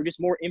they're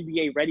just more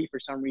NBA ready for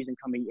some reason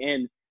coming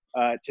in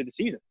to the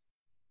season.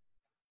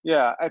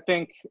 Yeah, I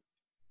think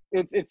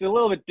it's a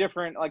little bit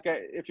different. Like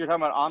if you're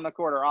talking about on the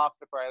court or off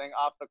the court, I think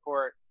off the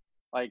court,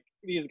 like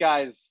these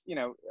guys,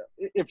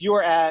 if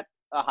you're at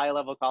a high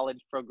level college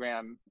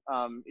program,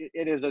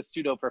 it is a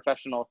pseudo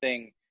professional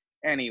thing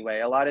anyway.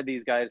 A lot of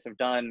these guys have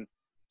done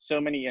so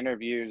many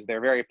interviews.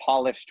 They're very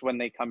polished when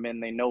they come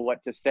in. They know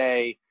what to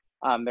say.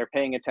 They're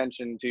paying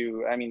attention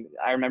to,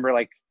 I remember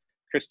like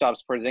Kristaps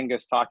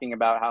Porzingis talking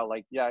about how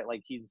like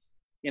he's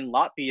in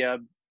Latvia,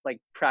 like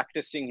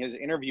practicing his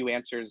interview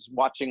answers,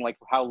 watching like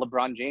how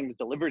LeBron James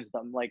delivers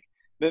them. Like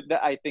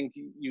I think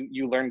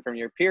you learn from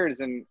your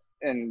peers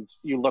and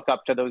you look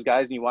up to those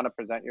guys and you want to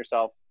present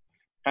yourself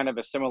kind of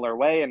a similar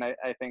way. And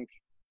I think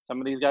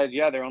some of these guys,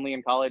 they're only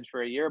in college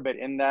for a year, but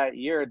in that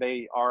year,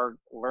 they are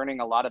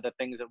learning a lot of the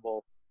things that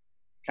will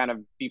kind of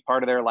be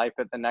part of their life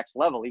at the next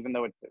level, even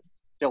though it's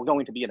still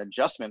going to be an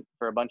adjustment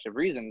for a bunch of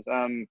reasons.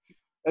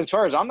 As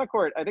far as on the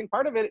court, I think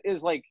part of it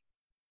is like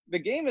the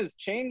game has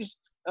changed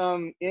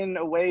in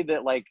a way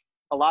that like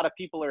a lot of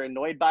people are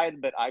annoyed by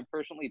it, but I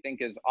personally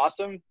think is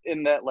awesome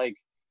in that like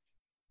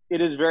it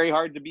is very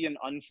hard to be an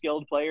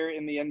unskilled player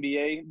in the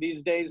NBA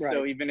these days. Right.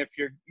 So even if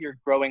you're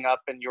growing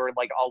up and you're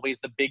like always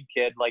the big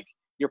kid, like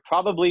you're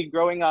probably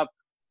growing up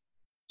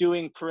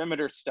doing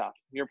perimeter stuff.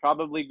 You're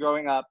probably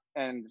growing up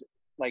and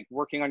like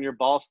working on your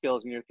ball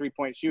skills and your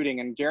 3-point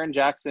shooting. And Jaren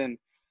Jackson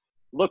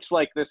looks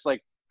like this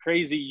like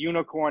crazy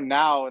unicorn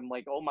now. And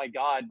like, oh my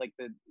God, like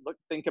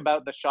think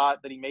about the shot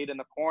that he made in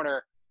the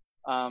corner.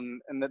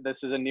 And that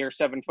this is a near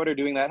 7-footer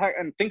doing that.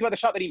 And think about the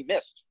shot that he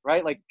missed,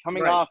 right? Like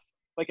coming off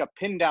like a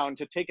pin down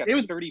to take a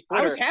 30-footer.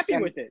 I was happy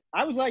with it.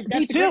 I was like,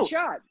 that's a good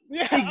shot.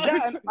 Yeah,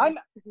 exactly.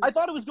 I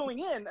thought it was going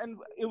in, and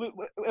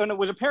when it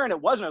was apparent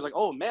it wasn't. I was like,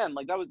 oh man,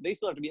 like they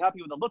still have to be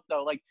happy with the look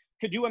though. Like,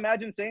 could you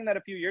imagine saying that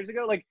a few years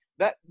ago? Like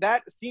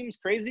that seems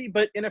crazy,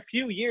 but in a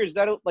few years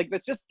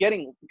that's just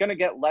gonna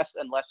get less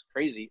and less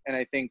crazy. And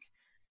I think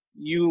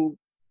you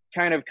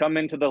kind of come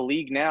into the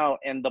league now,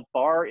 and the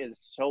bar is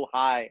so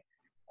high.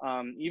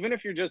 Even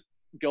if you're just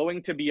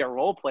going to be a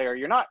role player,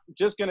 you're not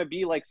just going to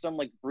be like some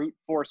like brute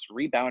force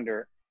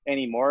rebounder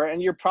anymore,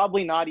 and you're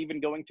probably not even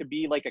going to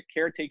be like a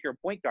caretaker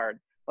point guard.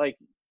 Like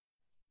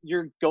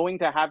you're going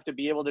to have to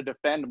be able to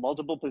defend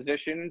multiple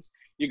positions.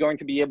 You're going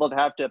to be able to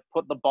have to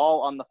put the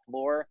ball on the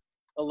floor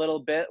a little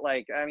bit.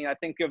 Like I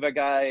think of a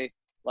guy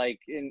like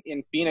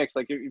in Phoenix,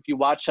 like if you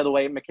watch how the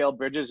way Mikal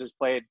Bridges has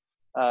played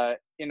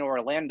in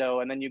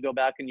Orlando, and then you go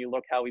back and you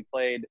look how he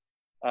played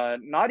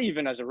not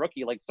even as a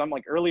rookie, like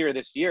earlier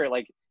this year,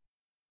 like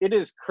it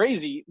is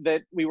crazy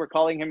that we were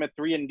calling him a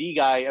 3-and-D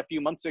guy a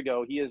few months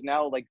ago. He is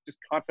now like just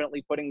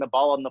confidently putting the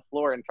ball on the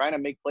floor and trying to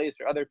make plays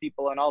for other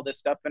people and all this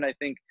stuff. And I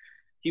think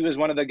he was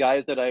one of the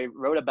guys that I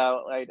wrote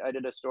about. I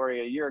did a story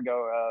a year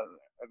ago.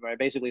 I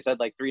basically said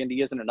like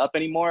 3-and-D isn't enough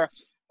anymore.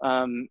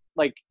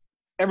 Like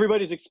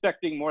everybody's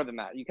expecting more than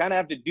that. You kind of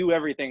have to do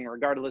everything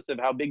regardless of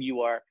how big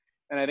you are.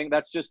 And I think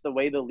that's just the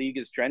way the league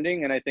is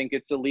trending. And I think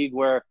it's a league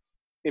where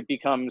it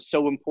becomes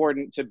so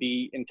important to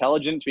be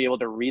intelligent, to be able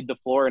to read the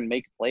floor and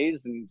make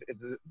plays. And it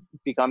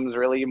becomes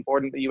really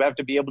important that you have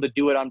to be able to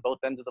do it on both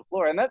ends of the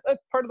floor. And that's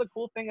part of the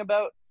cool thing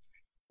about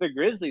the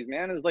Grizzlies,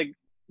 man, is like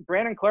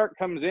Brandon Clarke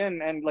comes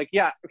in and like,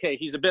 yeah, okay,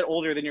 he's a bit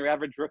older than your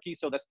average rookie.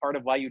 So that's part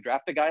of why you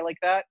draft a guy like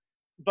that.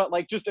 But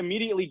like just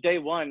immediately day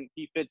one,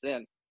 he fits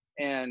in.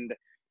 And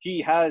he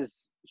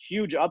has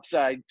huge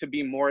upside to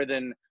be more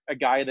than a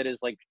guy that is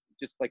like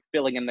just like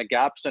filling in the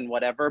gaps and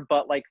whatever.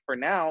 But like for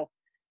now,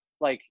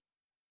 like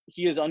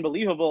he is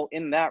unbelievable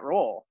in that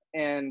role.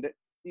 And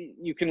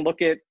you can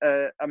look at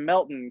a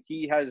Melton.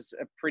 He has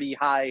a pretty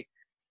high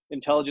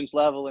intelligence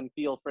level and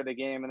feel for the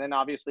game. And then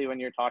obviously when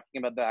you're talking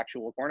about the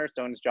actual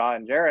cornerstones, Ja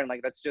and Jaren,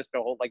 like that's just a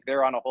whole, like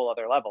they're on a whole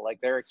other level. Like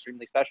they're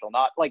extremely special.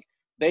 Not like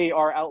they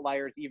are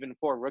outliers even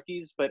for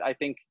rookies, but I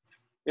think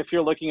if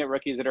you're looking at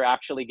rookies that are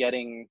actually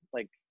getting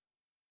like,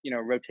 you know,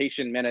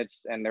 rotation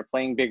minutes and they're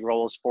playing big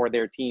roles for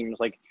their teams,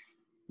 like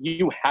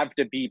you have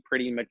to be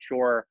pretty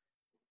mature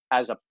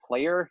as a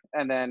player,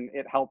 and then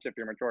it helps if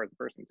you're mature as a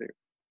person too.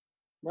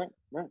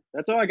 Right.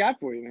 That's all I got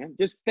for you, man.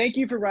 Just thank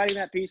you for writing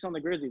that piece on the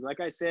Grizzlies. Like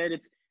I said,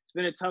 it's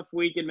been a tough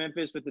week in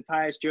Memphis with the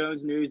Tyus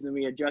Jones news, and then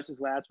we had Justice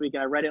last week.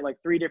 I read it like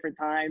 3 different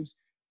times,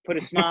 put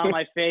a smile on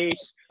my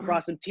face,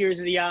 brought some tears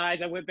in the eyes.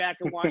 I went back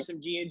and watched some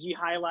GNG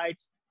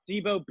highlights.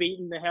 Zebo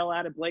beating the hell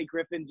out of Blake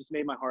Griffin just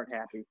made my heart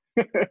happy.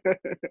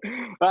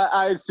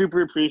 I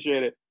super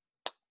appreciate it.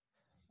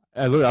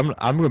 Look,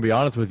 I'm going to be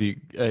honest with you.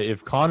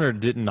 If Connor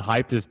didn't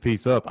hype this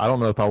piece up, I don't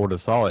know if I would have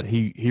saw it.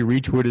 He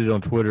retweeted it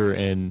on Twitter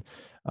and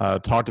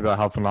talked about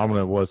how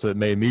phenomenal it was. So it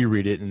made me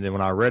read it, and then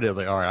when I read it, I was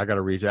like, all right, I got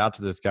to reach out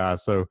to this guy.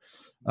 So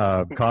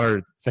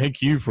Connor,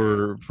 thank you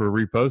for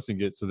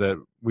reposting it so that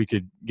we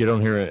could get on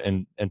here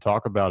and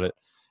talk about it.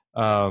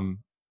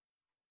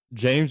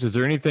 James, is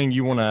there anything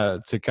you want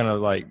to kind of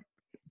like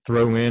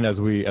throw in as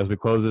we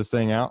close this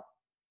thing out?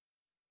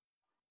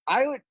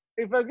 I would,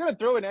 if I was gonna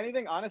throw in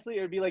anything, honestly,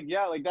 it would be like,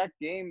 yeah, like that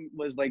game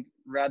was like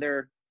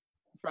rather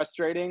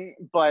frustrating,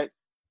 but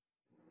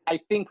I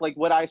think like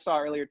what I saw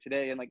earlier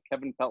today and like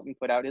Kevin Pelton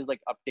put out his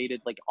like updated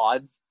like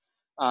odds,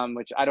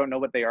 which I don't know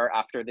what they are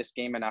after this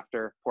game and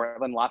after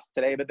Portland lost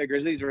today, but the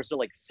Grizzlies were still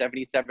like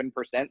 77%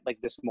 like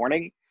this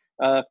morning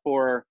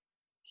for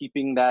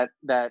keeping that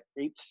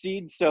 8th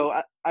seed. So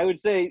I would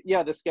say,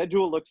 yeah, the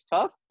schedule looks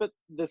tough, but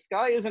the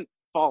sky isn't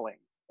falling.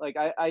 Like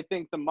I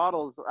think the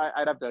models,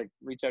 I'd have to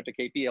reach out to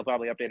KP. He'll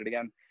probably update it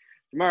again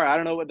tomorrow. I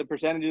don't know what the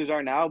percentages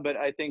are now, but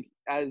I think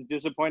as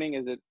disappointing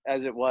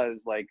as it was,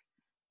 like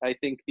I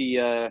think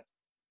the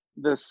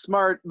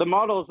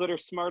models that are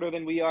smarter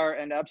than we are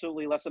and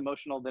absolutely less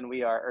emotional than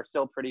we are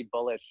still pretty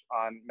bullish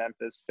on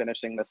Memphis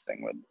finishing this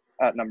thing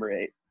at number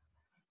 8.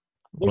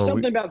 There's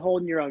something about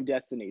holding your own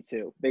destiny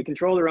too. They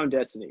control their own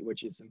destiny,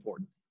 which is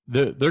important.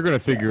 They're going to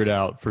figure it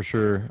out for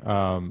sure.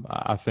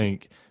 I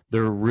think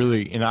they're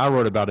really, and I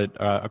wrote about it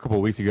a couple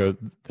of weeks ago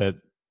that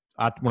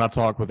when I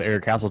talked with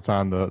Eric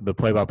Hasseltine, the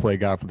play-by-play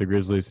guy for the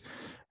Grizzlies,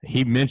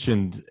 he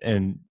mentioned,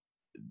 and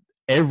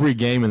every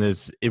game in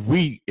this, if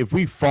we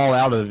fall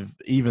out of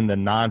even the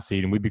 9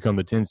 seed and we become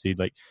the 10 seed,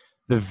 like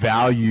the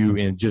value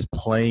in just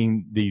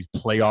playing these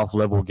playoff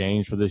level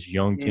games for this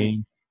young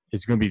team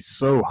is going to be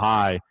so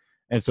high.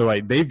 And so,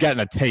 like, they've gotten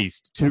a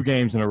taste 2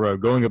 games in a row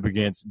going up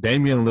against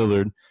Damian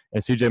Lillard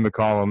and C.J.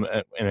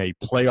 McCollum in a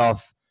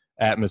playoff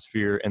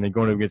atmosphere, and then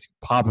going up against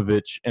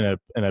Popovich in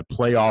a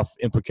playoff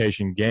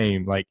implication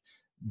game. Like,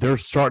 they're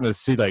starting to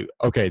see, like,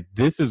 okay,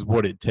 this is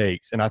what it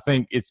takes. And I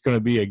think it's going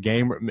to be a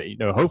game, you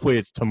know, hopefully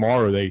it's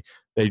tomorrow they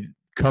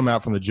come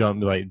out from the jump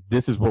and be like,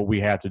 this is what we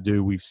have to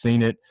do. We've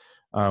seen it.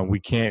 We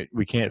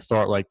can't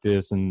start like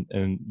this, and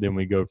then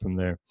we go from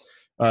there.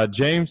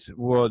 James,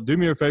 well, do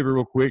me a favor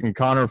real quick, and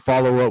Connor,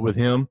 follow up with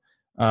him.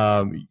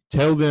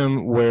 Tell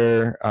them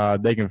where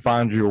they can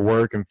find your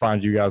work and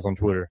find you guys on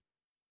Twitter.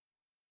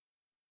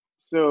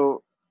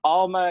 So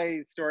all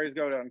my stories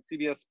go to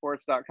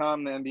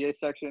cbssports.com, the NBA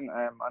section.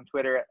 I'm on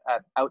Twitter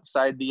at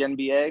Outside the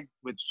NBA,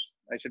 which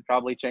I should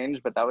probably change,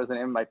 but that was the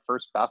name of my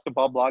first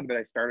basketball blog that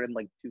I started in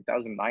like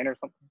 2009 or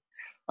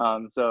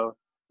something. So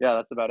yeah,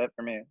 that's about it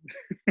for me.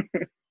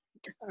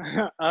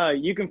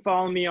 You can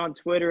follow me on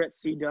Twitter at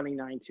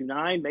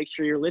cdunning929. Make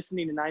sure you're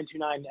listening to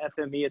 929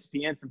 FM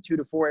ESPN from 2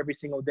 to 4 every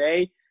single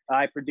day.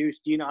 I produce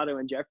Gina, Otto,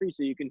 and Jeffrey,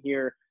 so you can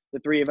hear the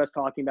 3 of us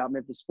talking about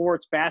Memphis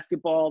sports,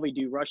 basketball. We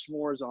do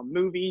Rushmores on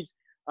movies.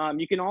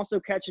 You can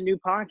also catch a new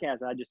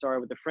podcast I just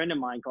started with a friend of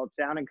mine called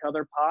Sound and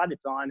Color Pod.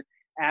 It's on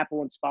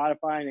Apple and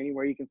Spotify and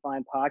anywhere you can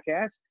find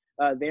podcasts.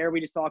 There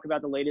we just talk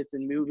about the latest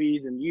in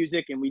movies and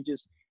music, and we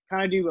just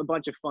kind of do a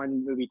bunch of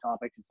fun movie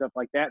topics and stuff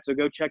like that. So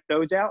go check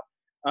those out.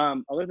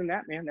 Other than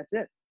that, man, that's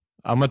it.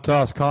 I'm going to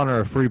toss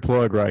Connor a free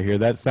plug right here.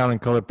 That Sound and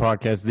Color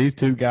podcast. These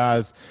 2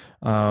 guys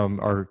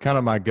are kind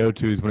of my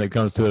go-tos when it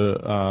comes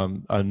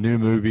to a new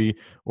movie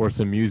or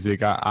some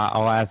music.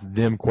 I'll ask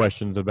them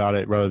questions about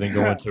it rather than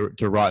going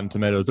to Rotten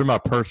Tomatoes. They're my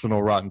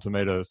personal Rotten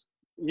Tomatoes.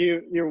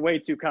 You're way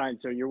too kind,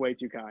 sir. You're way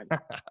too kind.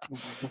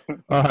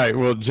 All right.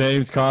 Well,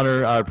 James,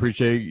 Connor, I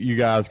appreciate you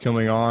guys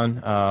coming on.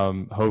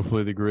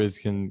 Hopefully the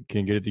Grizz can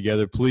get it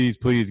together. Please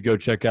go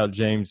check out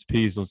James'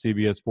 piece on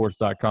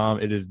cbssports.com.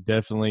 It is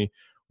definitely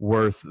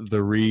worth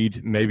the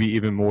read, maybe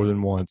even more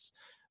than once.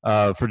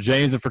 For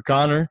James and for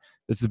Connor,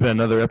 this has been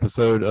another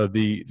episode of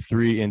the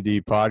 3 and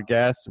D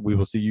podcast. We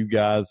will see you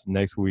guys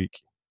next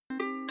week.